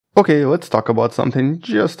Okay, let's talk about something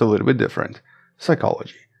just a little bit different.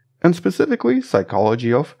 Psychology. And specifically,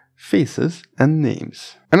 psychology of faces and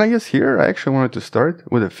names. And I guess here I actually wanted to start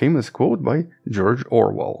with a famous quote by George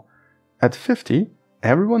Orwell. At 50,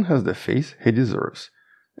 everyone has the face he deserves.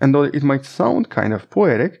 And though it might sound kind of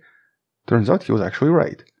poetic, turns out he was actually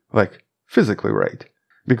right. Like, physically right.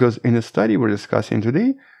 Because in a study we're discussing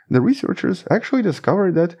today, the researchers actually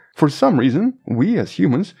discovered that for some reason, we as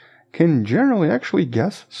humans can generally actually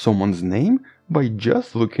guess someone's name by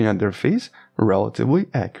just looking at their face relatively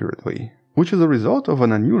accurately, which is a result of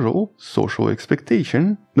an unusual social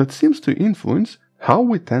expectation that seems to influence how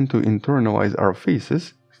we tend to internalize our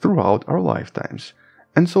faces throughout our lifetimes.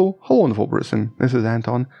 And so, hello wonderful person, this is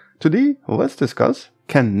Anton. Today, let's discuss,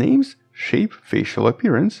 can names shape facial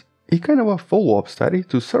appearance? A kind of a follow-up study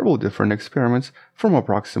to several different experiments from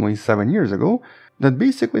approximately 7 years ago that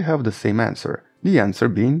basically have the same answer. The answer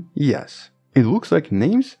being yes. It looks like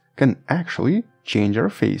names can actually change our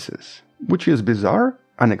faces, which is bizarre,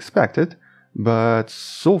 unexpected, but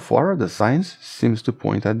so far the science seems to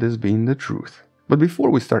point at this being the truth. But before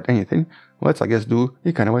we start anything, let's do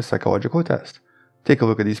a kind of a psychological test. Take a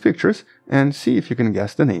look at these pictures and see if you can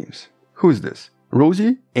guess the names. Who is this?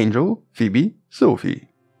 Rosie, Angel, Phoebe, Sophie.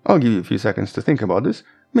 I'll give you a few seconds to think about this,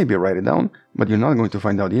 maybe write it down, but you're not going to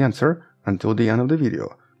find out the answer until the end of the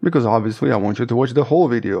video. Because obviously I want you to watch the whole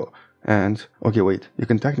video. And, okay wait, you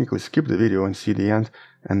can technically skip the video and see the end,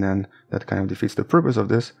 and then that kind of defeats the purpose of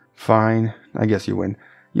this. Fine, I guess you win.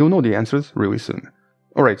 You'll know the answers really soon.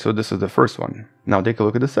 Alright, so this is the first one. Now take a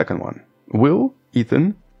look at the second one. Will,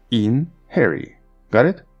 Ethan, Ian, Harry. Got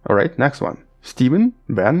it? Alright, next one. Steven,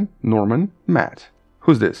 Ben, Norman, Matt.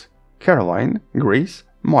 Who's this? Caroline, Grace,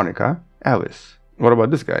 Monica, Alice. What about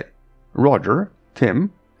this guy? Roger,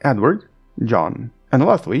 Tim, Edward, John. And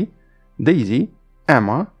lastly, Daisy,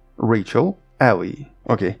 Emma, Rachel, Ellie.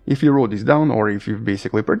 Okay, if you wrote this down or if you've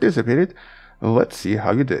basically participated, let's see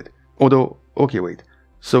how you did. Although, okay wait.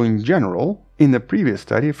 So in general, in the previous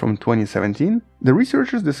study from 2017, the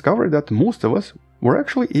researchers discovered that most of us were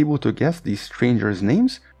actually able to guess these strangers'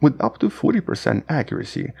 names with up to 40%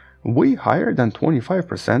 accuracy, way higher than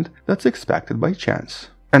 25% that's expected by chance.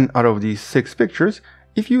 And out of these 6 pictures,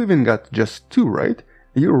 if you even got just 2 right,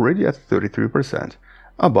 you're already at 33%,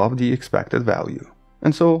 above the expected value.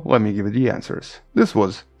 And so, let me give you the answers. This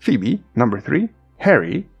was Phoebe, number 3,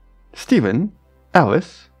 Harry, Steven,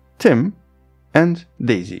 Alice, Tim, and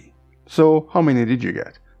Daisy. So, how many did you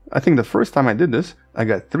get? I think the first time I did this, I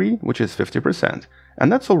got 3, which is 50%,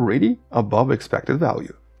 and that's already above expected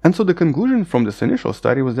value. And so the conclusion from this initial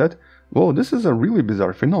study was that, well, this is a really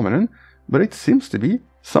bizarre phenomenon, but it seems to be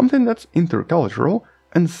something that's intercultural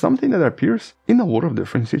and something that appears in a lot of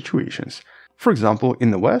different situations. For example,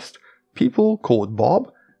 in the West, people called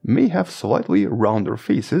Bob may have slightly rounder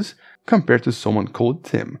faces compared to someone called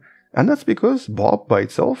Tim, and that's because Bob by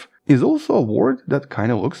itself is also a word that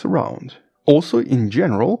kind of looks round. Also, in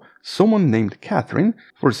general, someone named Catherine,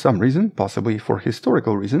 for some reason, possibly for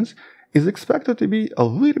historical reasons, is expected to be a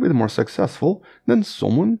little bit more successful than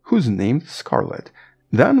someone who's named Scarlett.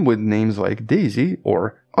 Then with names like Daisy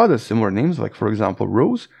or other similar names like for example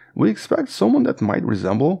Rose, we expect someone that might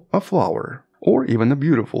resemble a flower, or even a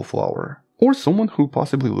beautiful flower, or someone who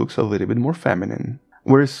possibly looks a little bit more feminine.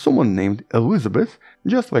 Whereas someone named Elizabeth,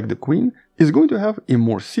 just like the Queen, is going to have a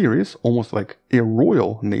more serious, almost like a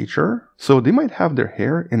royal nature, so they might have their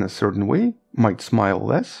hair in a certain way, might smile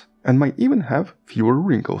less, and might even have fewer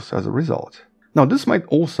wrinkles as a result. Now this might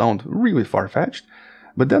all sound really far-fetched,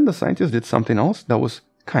 but then the scientists did something else that was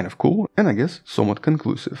kind of cool and I guess somewhat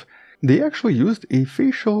conclusive. They actually used a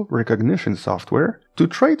facial recognition software to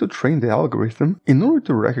try to train the algorithm in order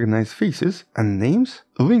to recognize faces and names,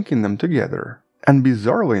 linking them together. And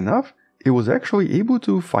bizarrely enough, it was actually able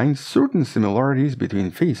to find certain similarities between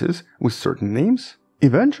faces with certain names,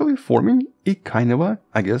 eventually forming a kind of a,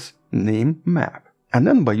 I guess, name map. And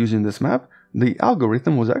then by using this map, the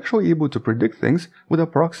algorithm was actually able to predict things with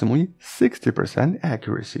approximately 60%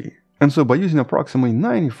 accuracy. And so by using approximately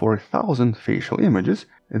 94,000 facial images,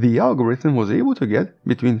 the algorithm was able to get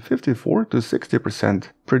between 54 to 60%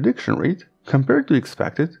 prediction rate compared to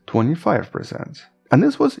expected 25%. And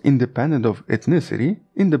this was independent of ethnicity,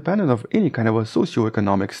 independent of any kind of a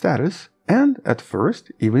socioeconomic status, and at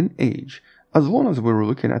first even age, as long as we were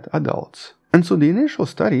looking at adults. And so the initial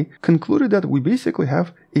study concluded that we basically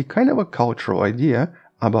have a kind of a cultural idea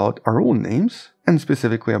about our own names, and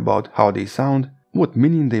specifically about how they sound, what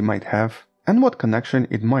meaning they might have, and what connection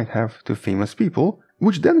it might have to famous people,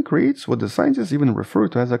 which then creates what the scientists even refer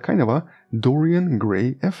to as a kind of a Dorian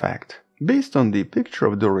Gray effect. based on the picture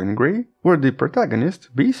of Dorian Gray, where the protagonist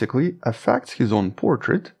basically affects his own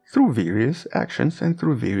portrait through various actions and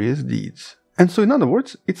through various deeds. And so in other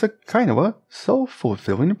words, it's a kind of a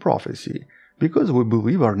self-fulfilling prophecy, because we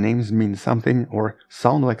believe our names mean something or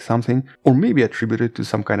sound like something, or maybe attributed to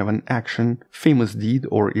some kind of an action, famous deed,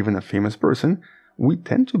 or even a famous person, we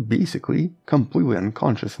tend to basically, completely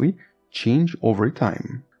unconsciously, change over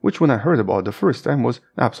time. Which when I heard about the first time was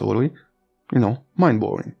absolutely,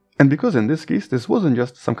 mind-blowing. And because in this case this wasn't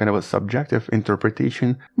just some kind of a subjective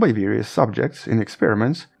interpretation by various subjects in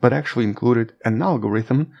experiments, but actually included an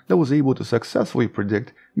algorithm that was able to successfully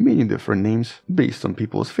predict many different names based on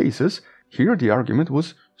people's faces, here the argument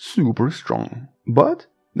was super strong. But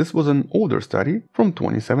this was an older study from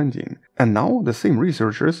 2017, and now the same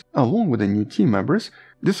researchers, along with the new team members,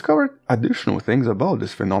 discovered additional things about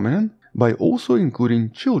this phenomenon by also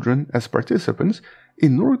including children as participants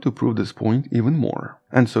in order to prove this point even more.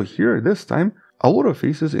 And so here, this time, a lot of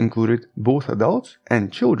faces included both adults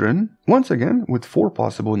and children, once again with 4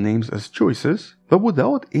 possible names as choices, but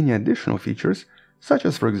without any additional features, such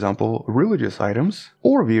as for example religious items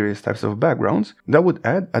or various types of backgrounds that would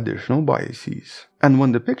add additional biases. And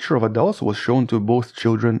when the picture of adults was shown to both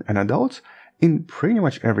children and adults, in pretty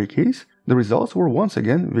much every case, the results were once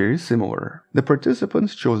again very similar. The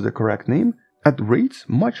participants chose the correct name at rates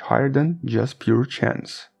much higher than just pure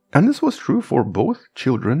chance. And this was true for both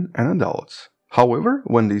children and adults. However,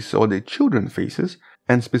 when they saw the children faces,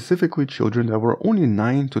 and specifically children that were only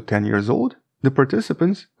 9 to 10 years old, the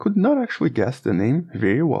participants could not actually guess the name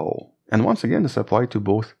very well. And once again, this applied to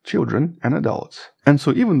both children and adults. And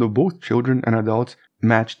so even though both children and adults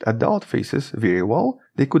matched adult faces very well,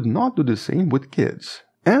 they could not do the same with kids.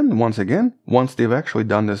 And once again, once they've actually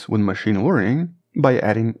done this with machine learning, by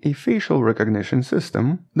adding a facial recognition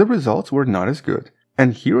system, the results were not as good.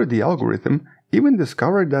 And here the algorithm even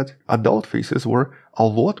discovered that adult faces were a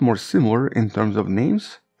lot more similar in terms of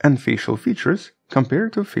names and facial features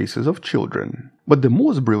compared to faces of children. But the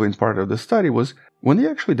most brilliant part of the study was when they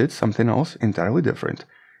actually did something else entirely different.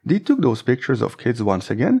 They took those pictures of kids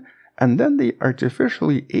once again, and then they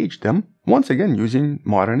artificially aged them, once again using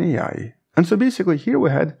modern AI. And so basically here we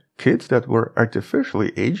had kids that were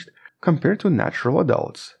artificially aged compared to natural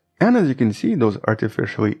adults. And as you can see, those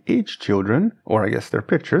artificially aged children, or I guess their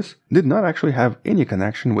pictures, did not actually have any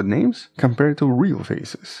connection with names compared to real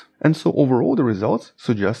faces. And so overall the results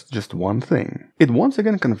suggest just one thing. It once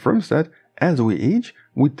again confirms that as we age,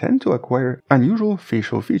 we tend to acquire unusual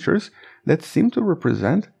facial features that seem to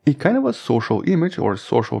represent a kind of a social image or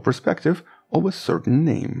social perspective of a certain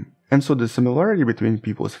name. And so the similarity between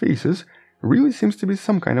people's faces really seems to be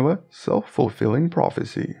some kind of a self-fulfilling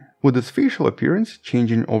prophecy, with its facial appearance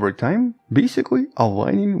changing over time, basically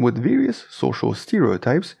aligning with various social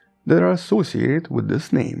stereotypes that are associated with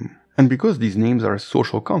this name. And because these names are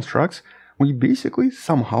social constructs, we basically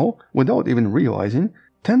somehow, without even realizing,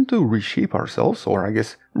 tend to reshape ourselves, or I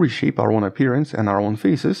guess reshape our own appearance and our own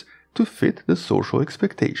faces to fit the social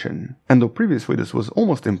expectation. And though previously this was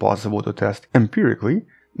almost impossible to test empirically,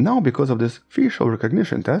 now because of this facial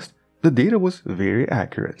recognition test, the data was very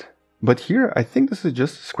accurate. But here I think this is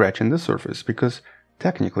just scratching the surface, because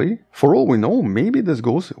technically, for all we know, maybe this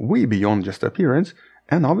goes way beyond just appearance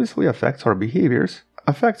and obviously affects our behaviors,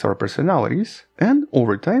 affects our personalities, and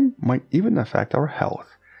over time might even affect our health.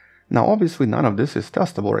 Now obviously none of this is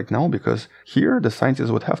testable right now, because here the scientists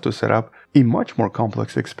would have to set up a much more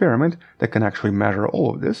complex experiment that can actually measure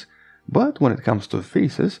all of this, but when it comes to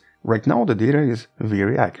faces, right now the data is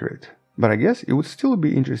very accurate. But I guess it would still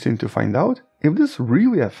be interesting to find out if this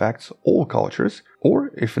really affects all cultures,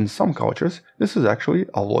 or if in some cultures this is actually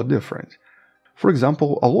a lot different. For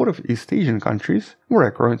example, a lot of East Asian countries, where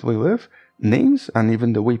I currently live, names and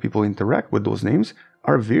even the way people interact with those names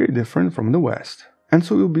are very different from the West. And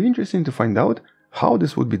so it will be interesting to find out how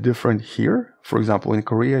this would be different here, for example in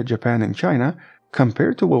Korea, Japan and China,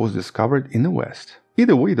 compared to what was discovered in the West.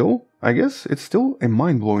 Either way though, I guess it's still a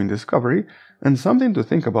mind-blowing discovery and something to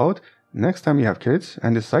think about next time you have kids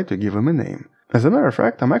and decide to give them a name. As a matter of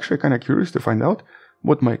fact, I'm actually kind of curious to find out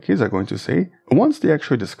what my kids are going to say once they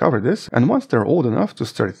actually discover this, and once they're old enough to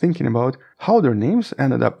start thinking about how their names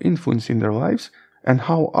ended up influencing their lives and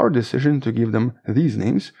how our decision to give them these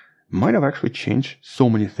names might have actually changed so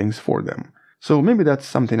many things for them. So maybe that's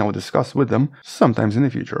something I'll discuss with them sometimes in the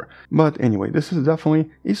future. But anyway, this is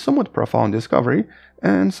definitely a somewhat profound discovery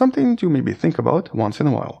and something to maybe think about once in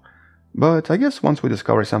a while. But I guess once we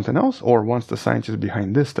discover something else, or once the scientists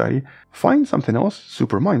behind this study find something else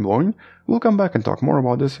super mind-blowing, we'll come back and talk more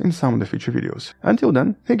about this in some of the future videos. Until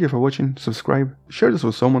then, thank you for watching, subscribe, share this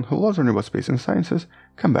with someone who loves learning about space and sciences,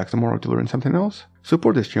 come back tomorrow to learn something else,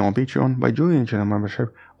 support this channel on Patreon by joining the channel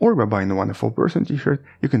membership or by buying the Wonderful Person t-shirt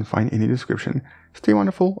you can find in the description. Stay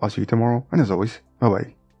wonderful, I'll see you tomorrow, and as always, bye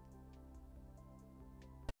bye.